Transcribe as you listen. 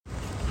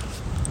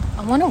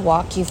I want to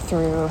walk you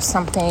through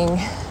something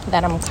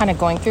that I'm kind of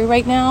going through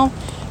right now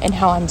and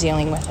how I'm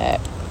dealing with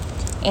it.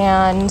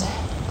 And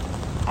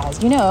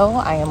as you know,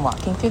 I am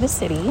walking through the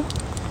city.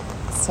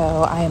 So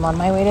I am on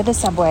my way to the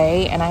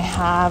subway and I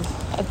have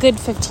a good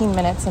 15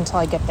 minutes until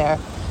I get there.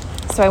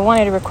 So I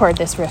wanted to record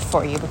this riff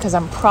for you because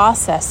I'm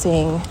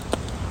processing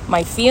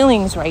my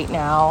feelings right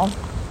now.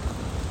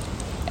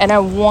 And I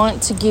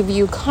want to give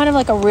you kind of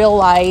like a real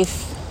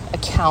life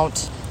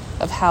account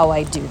of how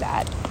I do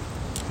that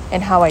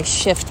and how I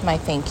shift my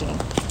thinking.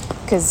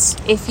 Because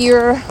if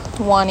you're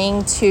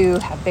wanting to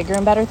have bigger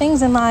and better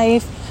things in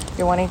life,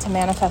 you're wanting to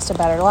manifest a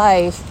better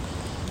life,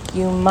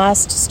 you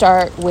must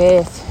start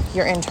with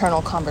your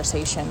internal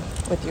conversation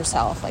with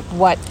yourself, like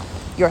what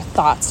your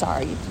thoughts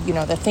are, you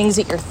know, the things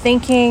that you're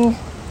thinking,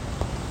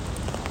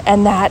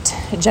 and that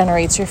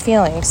generates your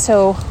feelings.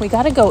 So we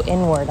got to go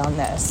inward on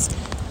this.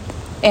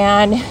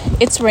 And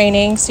it's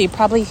raining, so you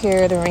probably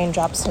hear the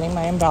raindrops hitting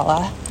my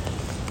umbrella.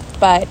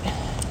 But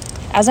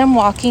as I'm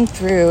walking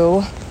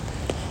through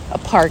a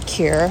park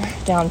here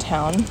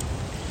downtown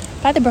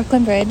by the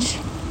Brooklyn Bridge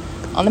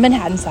on the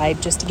Manhattan side,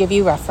 just to give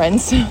you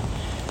reference.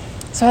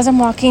 So as I'm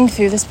walking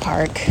through this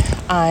park,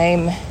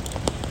 I'm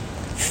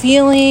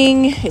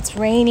feeling it's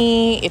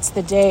rainy. It's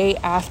the day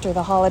after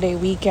the holiday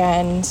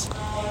weekend,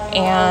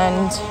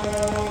 and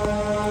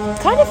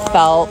kind of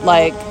felt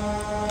like,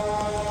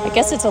 I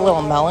guess it's a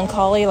little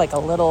melancholy, like a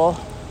little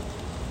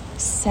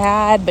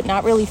sad, but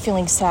not really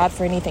feeling sad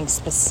for anything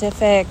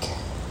specific.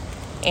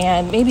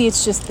 And maybe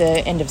it's just the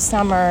end of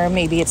summer.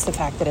 Maybe it's the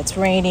fact that it's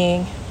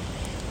raining.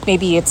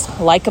 Maybe it's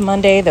like a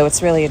Monday, though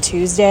it's really a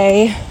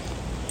Tuesday.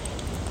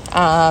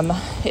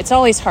 It's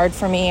always hard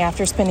for me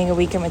after spending a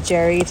weekend with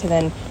Jerry to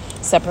then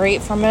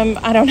separate from him.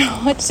 I don't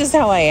know. It's just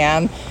how I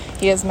am.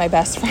 He is my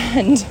best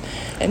friend.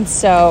 And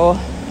so,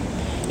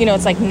 you know,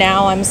 it's like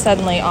now I'm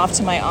suddenly off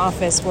to my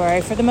office where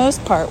I, for the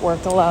most part,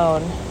 work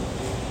alone.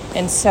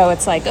 And so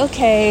it's like,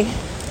 okay,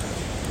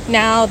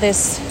 now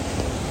this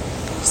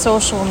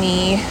social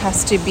me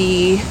has to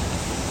be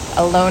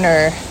a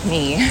loner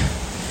me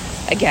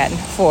again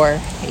for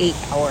 8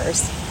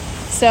 hours.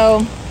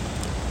 So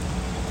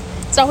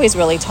it's always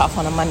really tough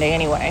on a Monday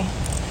anyway.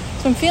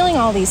 So I'm feeling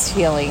all these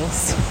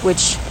feelings,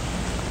 which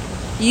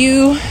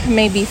you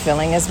may be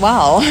feeling as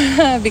well,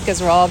 because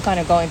we're all kind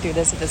of going through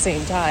this at the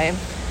same time.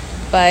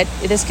 But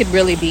this could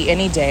really be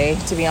any day,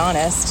 to be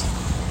honest.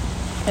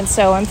 And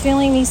so I'm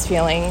feeling these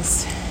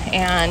feelings,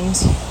 and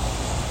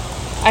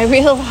I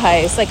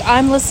realize, like,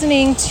 I'm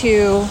listening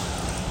to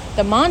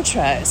the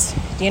mantras.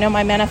 Do you know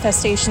my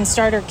manifestation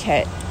starter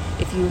kit?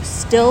 If you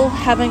still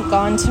haven't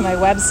gone to my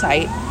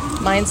website,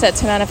 Mindset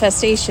to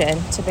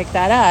Manifestation, to pick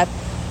that up,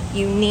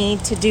 you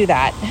need to do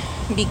that,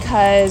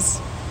 because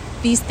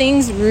these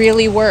things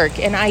really work,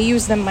 and I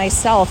use them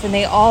myself, and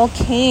they all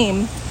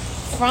came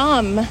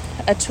from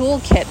a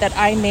toolkit that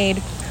I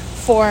made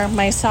for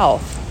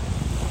myself.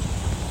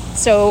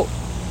 So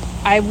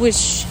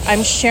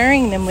I'm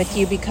sharing them with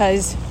you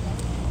because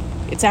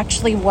it's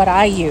actually what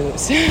I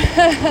use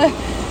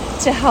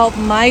to help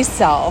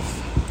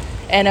myself.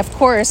 And of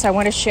course, I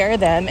want to share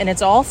them, and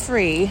it's all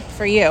free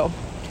for you.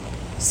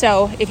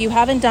 So if you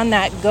haven't done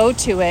that, go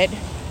to it.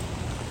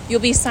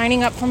 You'll be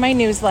signing up for my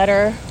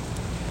newsletter.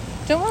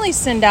 Don't really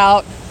send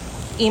out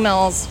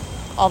emails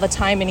all the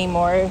time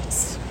anymore. I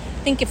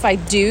think if I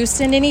do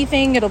send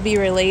anything, it'll be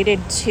related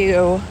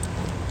to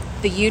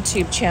the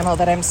YouTube channel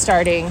that I'm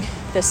starting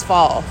this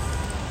fall.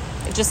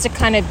 Just to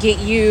kind of get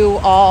you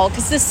all,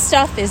 because this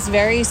stuff is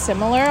very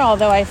similar,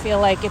 although I feel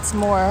like it's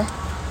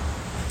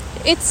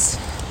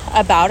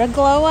about a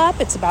glow up.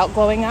 It's about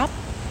glowing up.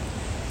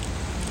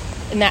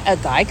 And that a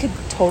guy could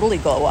totally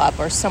glow up,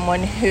 or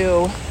someone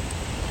who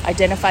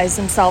identifies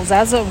themselves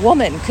as a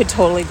woman could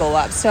totally glow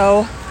up.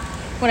 So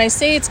when I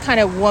say it's kind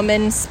of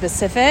woman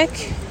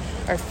specific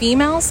or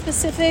female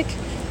specific,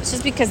 it's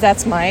just because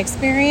that's my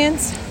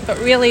experience. But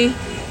really,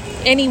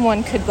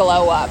 anyone could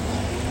glow up.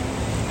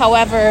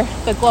 However,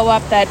 the glow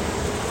up that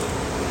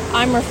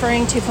I'm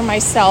referring to for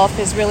myself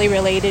is really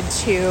related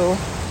to,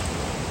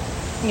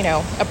 you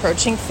know,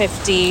 approaching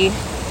 50,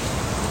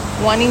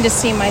 wanting to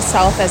see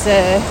myself as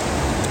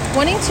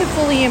wanting to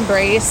fully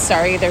embrace,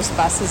 sorry, there's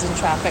buses and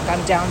traffic,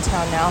 I'm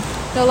downtown now,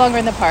 no longer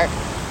in the park,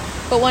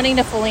 but wanting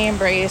to fully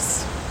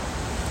embrace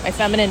my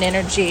feminine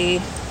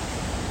energy,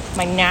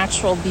 my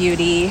natural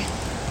beauty,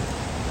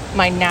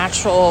 my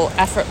natural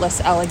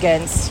effortless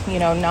elegance, you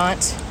know,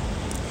 not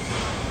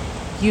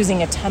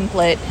using a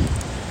template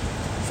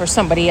for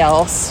somebody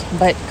else,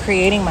 but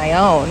creating my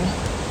own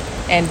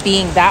and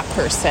being that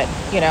person.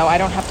 You know, I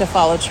don't have to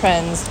follow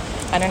trends.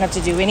 I don't have to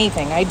do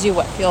anything. I do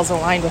what feels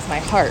aligned with my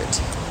heart.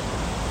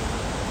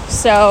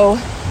 So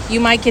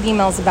you might get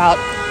emails about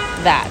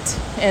that.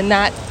 And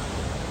that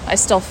I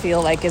still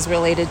feel like is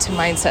related to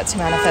mindset to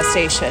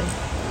manifestation.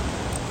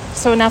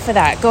 So enough of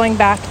that. Going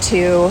back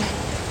to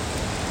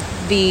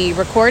the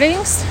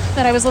recordings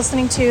that I was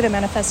listening to, the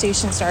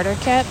Manifestation Starter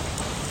Kit.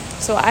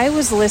 So I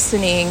was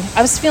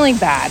feeling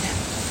bad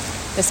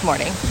this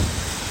morning,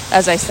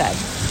 as I said.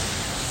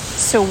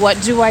 So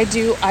what do?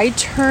 I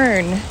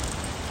turn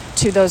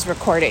to those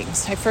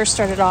recordings. I first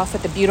started off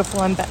with the beautiful,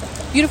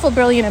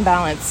 brilliant, and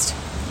balanced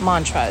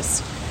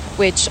mantras,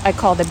 which I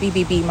call the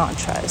BBB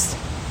mantras.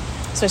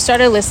 So I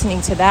started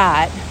listening to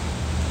that,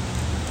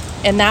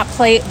 and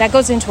that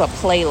goes into a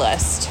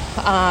playlist.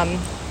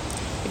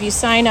 If you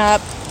sign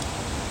up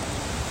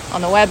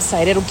on the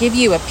website, it'll give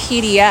you a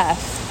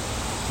PDF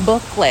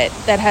booklet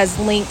that has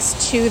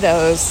links to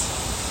those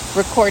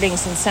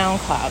recordings in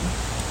SoundCloud.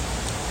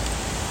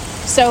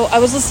 So I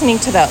was listening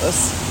to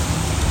those,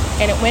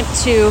 and it went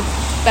to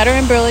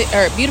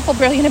Beautiful,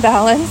 Brilliant, and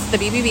Balanced, the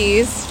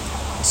BBBs,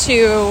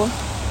 to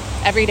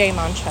Everyday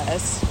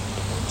Mantras,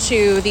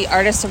 to the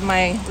Artist of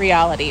My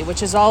Reality,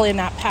 which is all in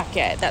that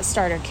packet, that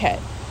starter kit.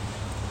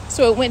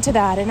 So it went to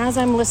that, and as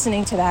I'm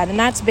listening to that, and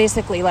that's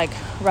basically like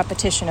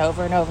repetition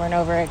over and over and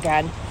over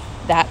again,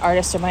 that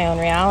Artist of My Own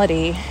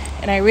Reality.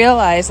 And I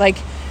realized, like,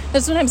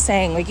 that's what I'm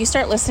saying. Like, you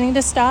start listening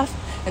to stuff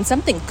and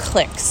something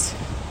clicks,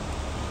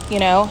 you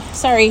know?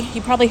 Sorry,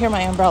 you probably hear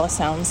my umbrella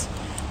sounds,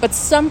 but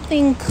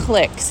something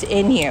clicks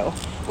in you,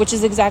 which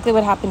is exactly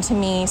what happened to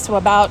me. So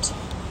about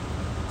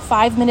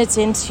 5 minutes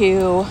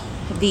into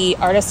the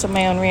Artist of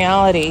My Own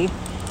Reality,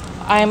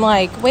 I'm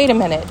like, wait a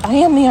minute, I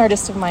am the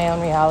artist of my own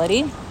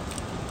reality.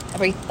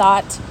 Every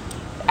thought,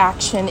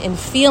 action, and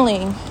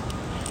feeling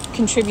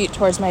contribute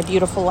towards my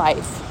beautiful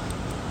life.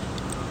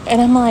 And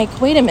I'm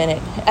like, wait a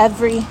minute,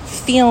 every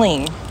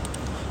feeling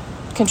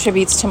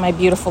contributes to my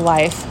beautiful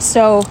life.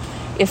 So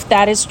if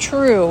that is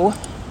true,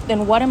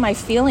 then what am I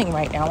feeling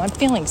right now? I'm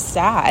feeling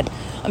sad.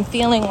 I'm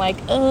feeling like,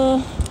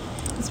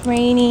 it's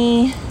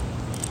rainy.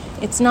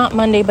 It's not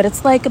Monday, but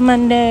it's like a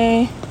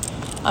Monday.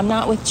 I'm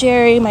not with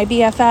Jerry, my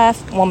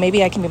BFF. Well,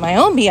 maybe I can be my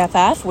own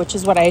BFF, which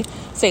is what I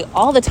say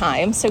all the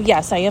time. So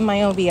yes, I am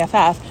my own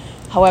BFF.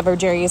 However,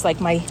 Jerry is like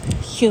my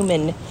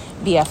human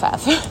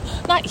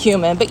BFF. Not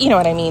human, but you know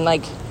what I mean,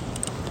 like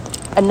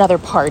another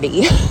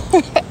party,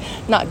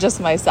 not just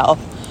myself.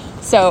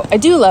 So I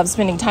do love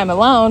spending time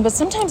alone, but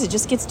sometimes it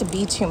just gets to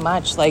be too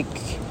much. Like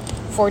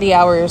 40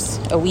 hours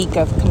a week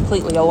of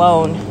completely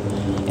alone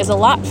is a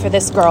lot for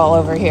this girl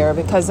over here,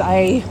 because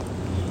I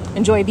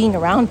enjoy being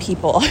around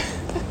people.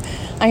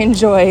 I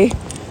enjoy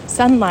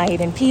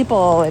sunlight and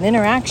people and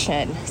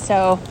interaction.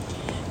 So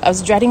I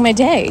was dreading my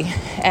day,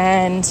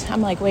 and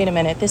I'm like, wait a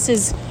minute,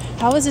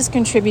 how is this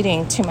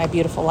contributing to my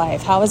beautiful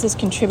life? How is this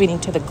contributing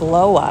to the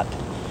glow up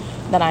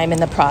that I'm in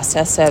the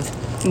process of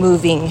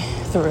moving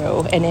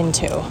through and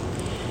into?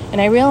 And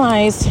I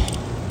realized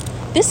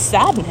this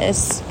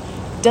sadness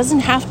doesn't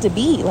have to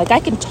be. Like, I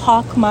can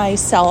talk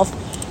myself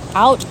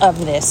out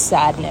of this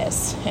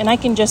sadness, and I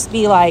can just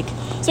be like,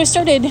 this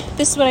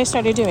is what I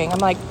started doing. I'm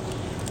like,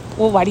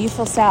 well, why do you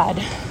feel sad?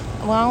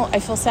 Well, I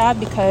feel sad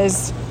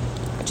because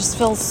I just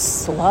feel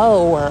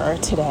slower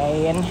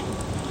today, and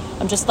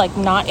I'm just like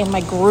not in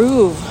my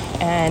groove,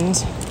 and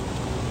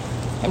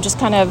I'm just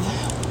kind of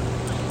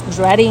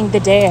dreading the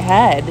day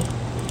ahead.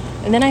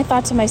 And then I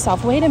thought to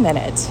myself, wait a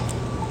minute,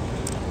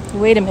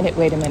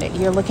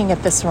 you're looking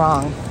at this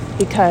wrong,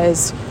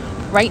 because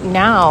right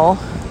now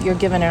you're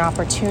given an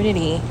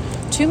opportunity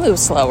to move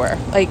slower.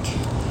 Like,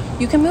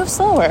 you can move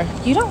slower.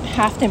 You don't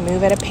have to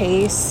move at a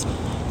pace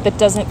that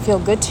doesn't feel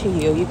good to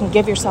you. You can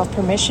give yourself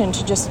permission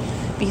to just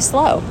be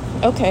slow.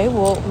 Okay,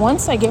 well,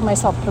 once I gave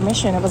myself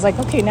permission, it was like,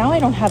 okay, now I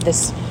don't have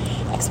this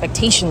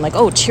expectation, like,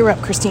 oh, cheer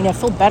up, Christina,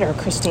 feel better,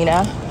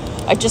 Christina.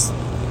 I just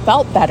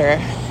felt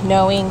better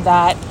knowing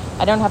that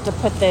I don't have to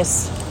put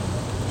this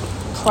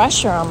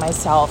pressure on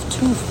myself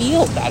to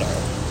feel better.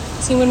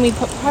 See, when we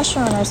put pressure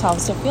on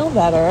ourselves to feel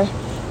better,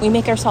 we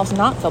make ourselves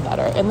not feel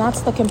better. And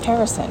that's the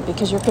comparison,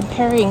 because you're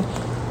comparing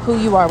who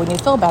you are when you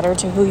feel better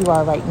to who you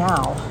are right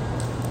now.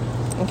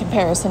 And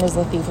comparison is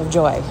the thief of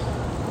joy.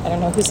 I don't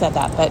know who said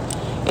that, but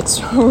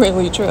it's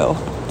really true.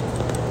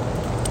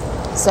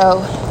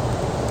 So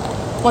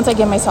once I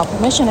gave myself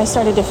permission, I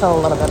started to feel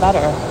a little bit better.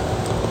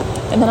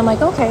 And then I'm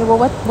like, okay, well,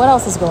 what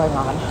else is going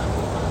on?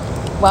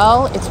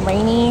 Well, it's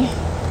rainy.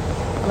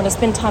 I'm going to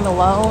spend time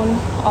alone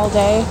all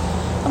day.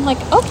 I'm like,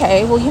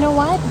 okay, well, you know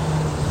what?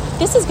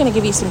 This is going to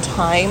give you some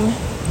time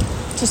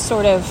to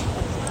sort of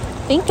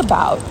think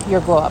about your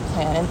glow-up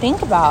plan and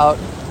think about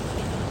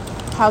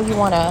how you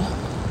want to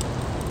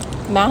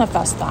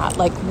manifest that.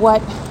 Like,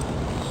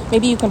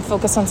 maybe you can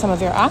focus on some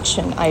of your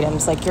action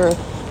items, like your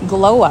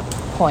glow-up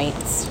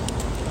points.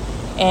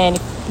 And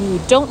if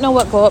you don't know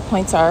what glow-up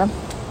points are,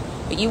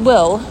 but you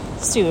will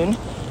soon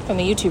from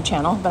the YouTube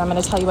channel, but I'm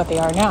going to tell you what they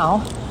are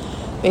now.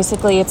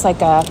 Basically, it's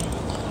like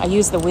I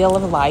use the Wheel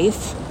of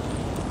Life,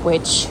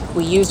 which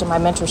we used in my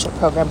mentorship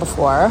program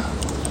before.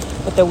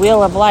 But the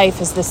Wheel of Life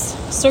is this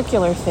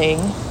circular thing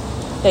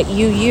that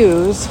you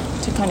use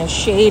to kind of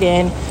shade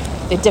in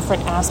the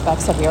different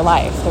aspects of your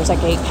life. There's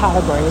like 8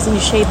 categories, and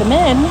you shade them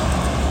in,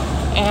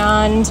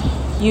 and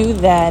you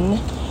then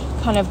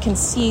kind of can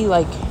see,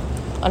 like,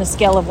 on a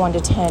scale of 1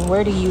 to 10,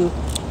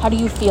 how do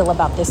you feel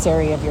about this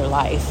area of your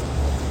life?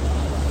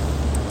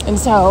 And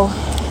so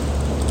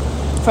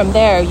from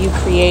there, you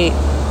create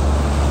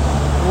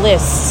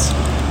lists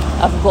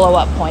of glow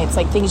up points,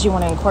 like things you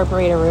want to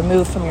incorporate or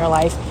remove from your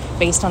life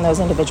based on those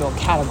individual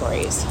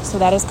categories. So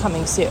that is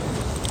coming soon.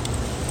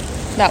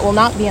 that will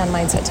not be on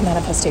Mindset to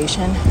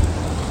Manifestation.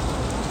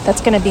 That's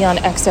going to be on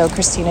XO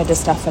Christina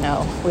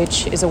DiStefano,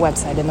 which is a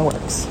website in the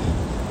works.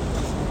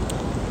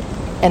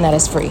 And that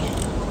is free,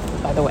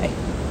 by the way.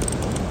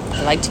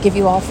 I like to give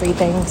you all free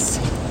things,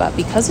 but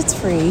because it's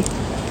free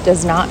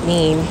does not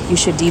mean you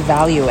should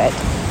devalue it.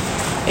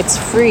 It's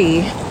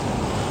free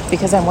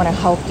because I want to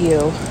help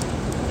you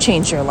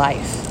change your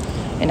life.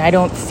 And I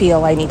don't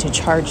feel I need to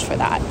charge for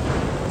that.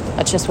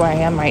 That's just where I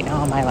am right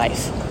now in my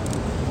life.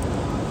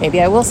 Maybe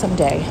I will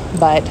someday,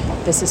 but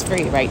this is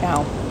free right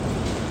now.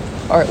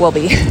 Or it will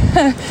be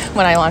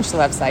when I launch the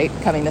website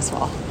coming this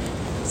fall.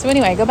 So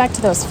anyway, I go back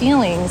to those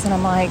feelings and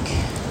I'm like,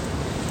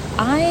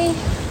 I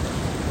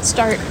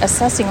start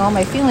assessing all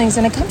my feelings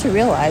and I come to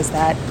realize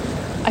that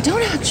I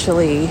don't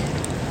actually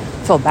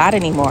feel bad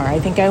anymore. I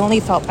think I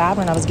only felt bad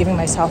when I was giving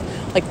myself,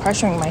 like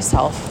pressuring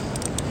myself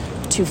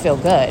to feel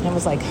good. And it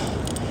was like,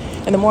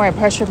 and the more I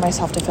pressured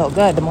myself to feel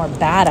good, the more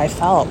bad I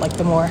felt, like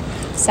the more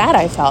sad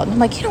I felt. And I'm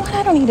like, you know what?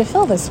 I don't need to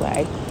feel this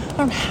way. I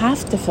don't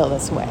have to feel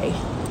this way.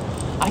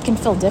 I can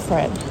feel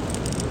different.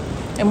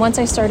 And once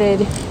I started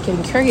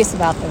getting curious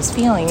about those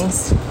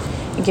feelings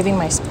and giving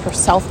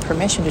myself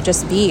permission to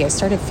just be, I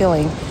started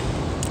feeling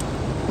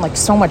like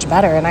so much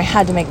better. And I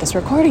had to make this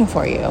recording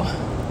for you.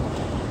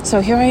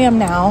 So here I am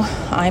now.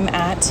 I'm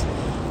at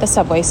the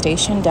subway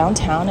station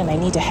downtown and I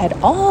need to head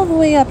all the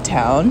way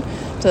uptown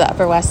to the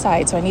Upper West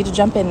Side. So I need to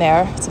jump in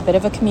there. It's a bit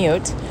of a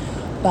commute,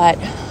 but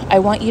I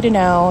want you to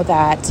know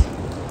that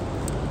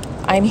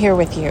I'm here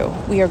with you.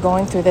 We are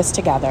going through this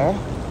together.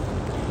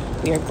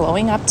 We are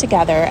glowing up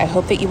together. I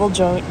hope that you will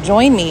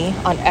join me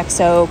on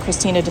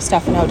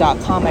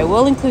xocristinadistefano.com. I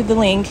will include the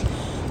link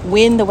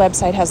when the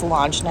website has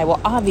launched, and I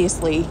will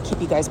obviously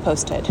keep you guys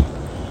posted.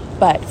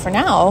 But for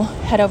now,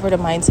 head over to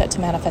Mindset to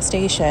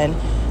Manifestation,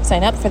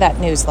 sign up for that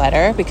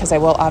newsletter because I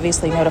will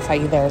obviously notify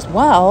you there as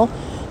well.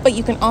 But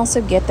you can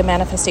also get the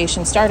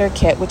Manifestation Starter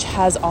Kit, which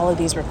has all of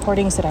these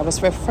recordings that I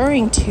was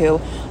referring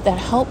to that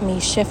help me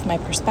shift my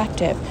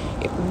perspective.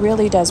 It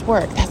really does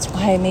work. That's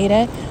why I made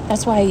it.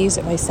 That's why I use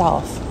it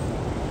myself.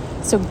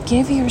 So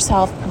give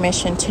yourself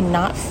permission to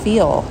not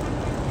feel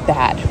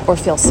bad or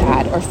feel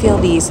sad or feel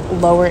these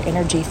lower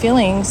energy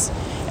feelings,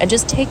 and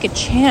just take a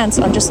chance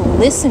on just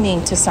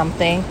listening to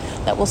something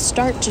that will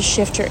start to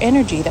shift your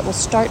energy, that will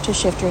start to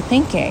shift your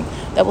thinking,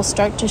 that will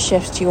start to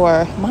shift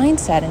your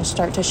mindset and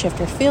start to shift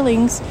your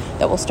feelings,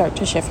 that will start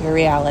to shift your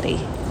reality.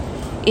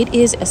 It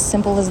is as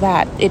simple as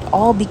that. It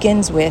all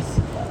begins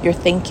with your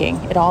thinking.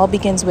 It all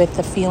begins with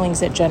the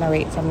feelings that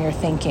generate from your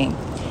thinking.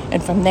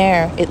 And from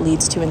there, it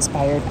leads to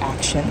inspired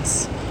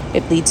actions.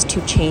 It leads to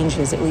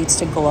changes. It leads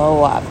to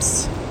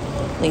glow-ups.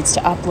 It leads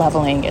to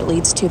up-leveling. It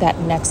leads to that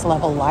next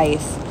level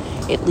life.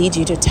 It leads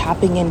you to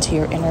tapping into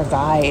your inner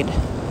guide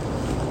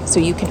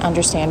so you can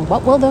understand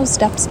what will those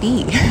steps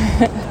be.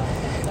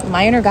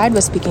 My inner guide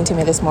was speaking to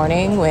me this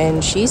morning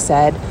when she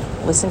said,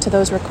 listen to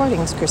those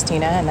recordings,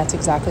 Christina, and that's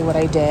exactly what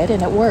I did,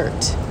 and it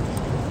worked.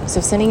 So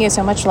sending you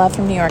so much love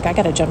from New York. I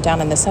got to jump down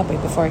in the subway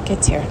before it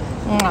gets here.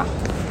 Mwah.